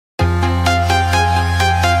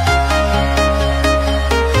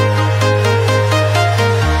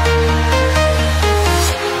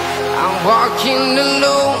walking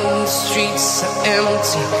alone, the streets are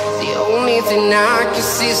empty. The only thing I can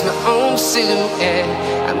see is my own silhouette.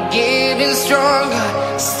 I'm getting stronger,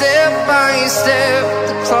 step by step.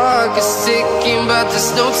 The clock is ticking, but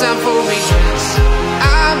there's no time for regrets.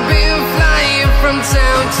 I've been flying from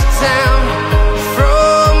town to town,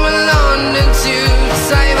 from London to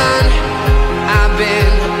Taiwan. I've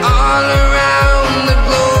been all around the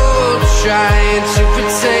globe, trying to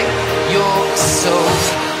protect your soul.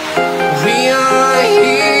 We are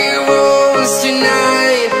heroes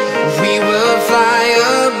tonight. We will fly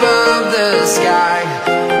above the sky.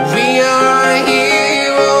 We are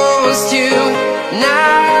heroes tonight.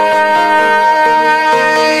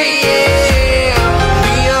 Yeah.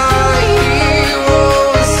 We are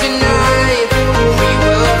heroes tonight. We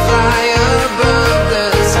will fly above the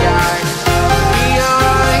sky. We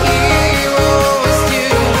are heroes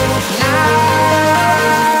tonight.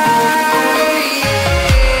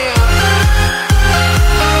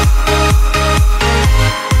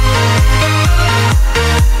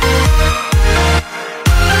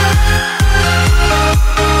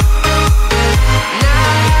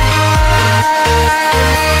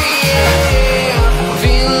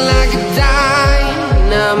 Feeling like a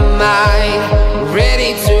dynamite,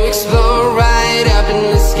 ready to explode right up in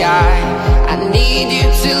the sky. I need you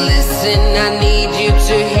to listen, I need you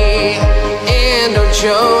to hear, and don't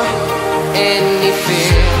show any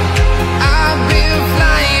fear. I've been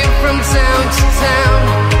flying from town to town,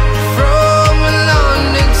 from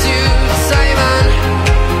London to Taiwan.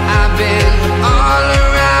 I've been all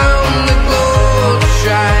around the globe,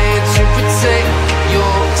 trying to protect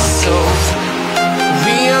your soul.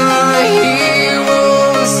 We are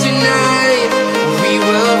heroes tonight. We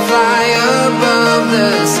will fly above the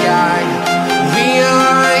sky. We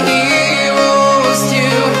are heroes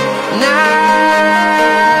tonight.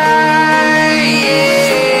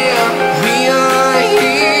 Yeah. We are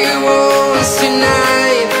heroes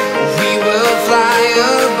tonight. We will fly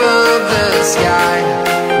above the sky.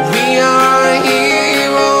 We are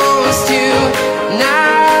heroes tonight.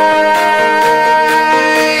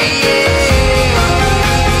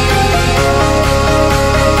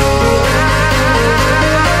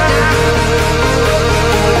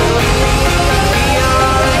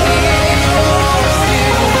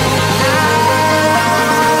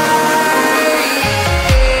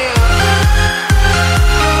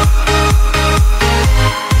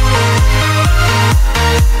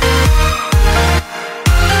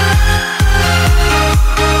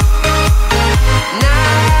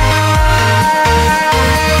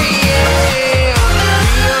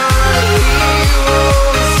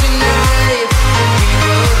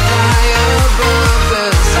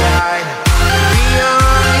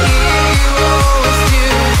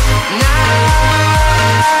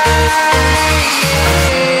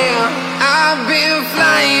 I've been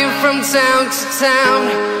flying from town to town,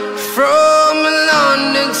 from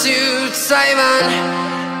London to Taiwan.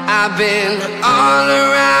 I've been all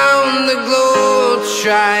around the globe,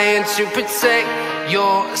 trying to protect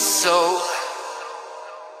your soul.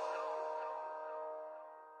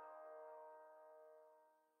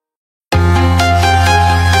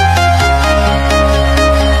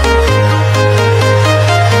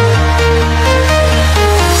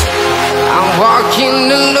 I'm walking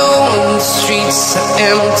alone, the streets are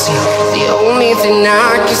empty. The only thing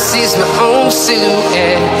I can see is my own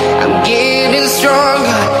silhouette. I'm getting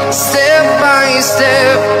stronger, step by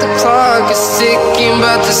step. The clock is ticking,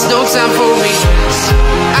 but there's no time for regrets.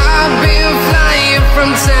 I've been flying from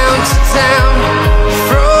town to town,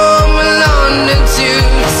 from London to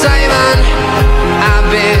Taiwan. I've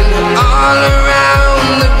been all around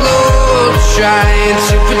the globe, trying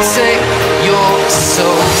to protect your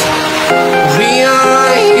soul. We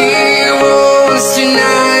are heroes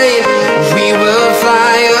tonight. We will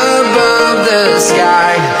fly above the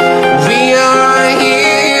sky. We are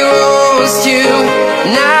heroes tonight.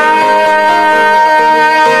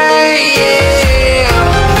 Yeah.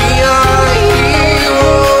 We are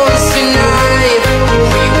heroes tonight.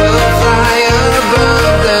 We will fly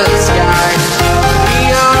above the sky. We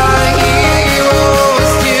are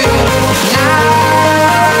heroes tonight.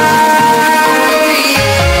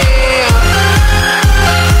 Yeah.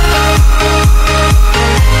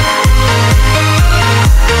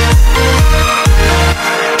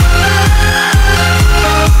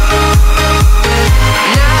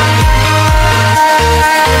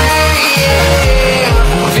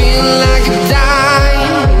 Feeling like a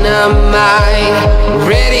dynamite,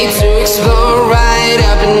 ready to explode right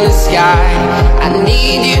up in the sky. I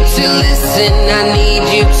need you to listen, I need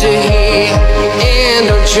you to hear, and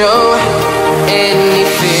don't show any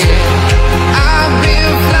fear.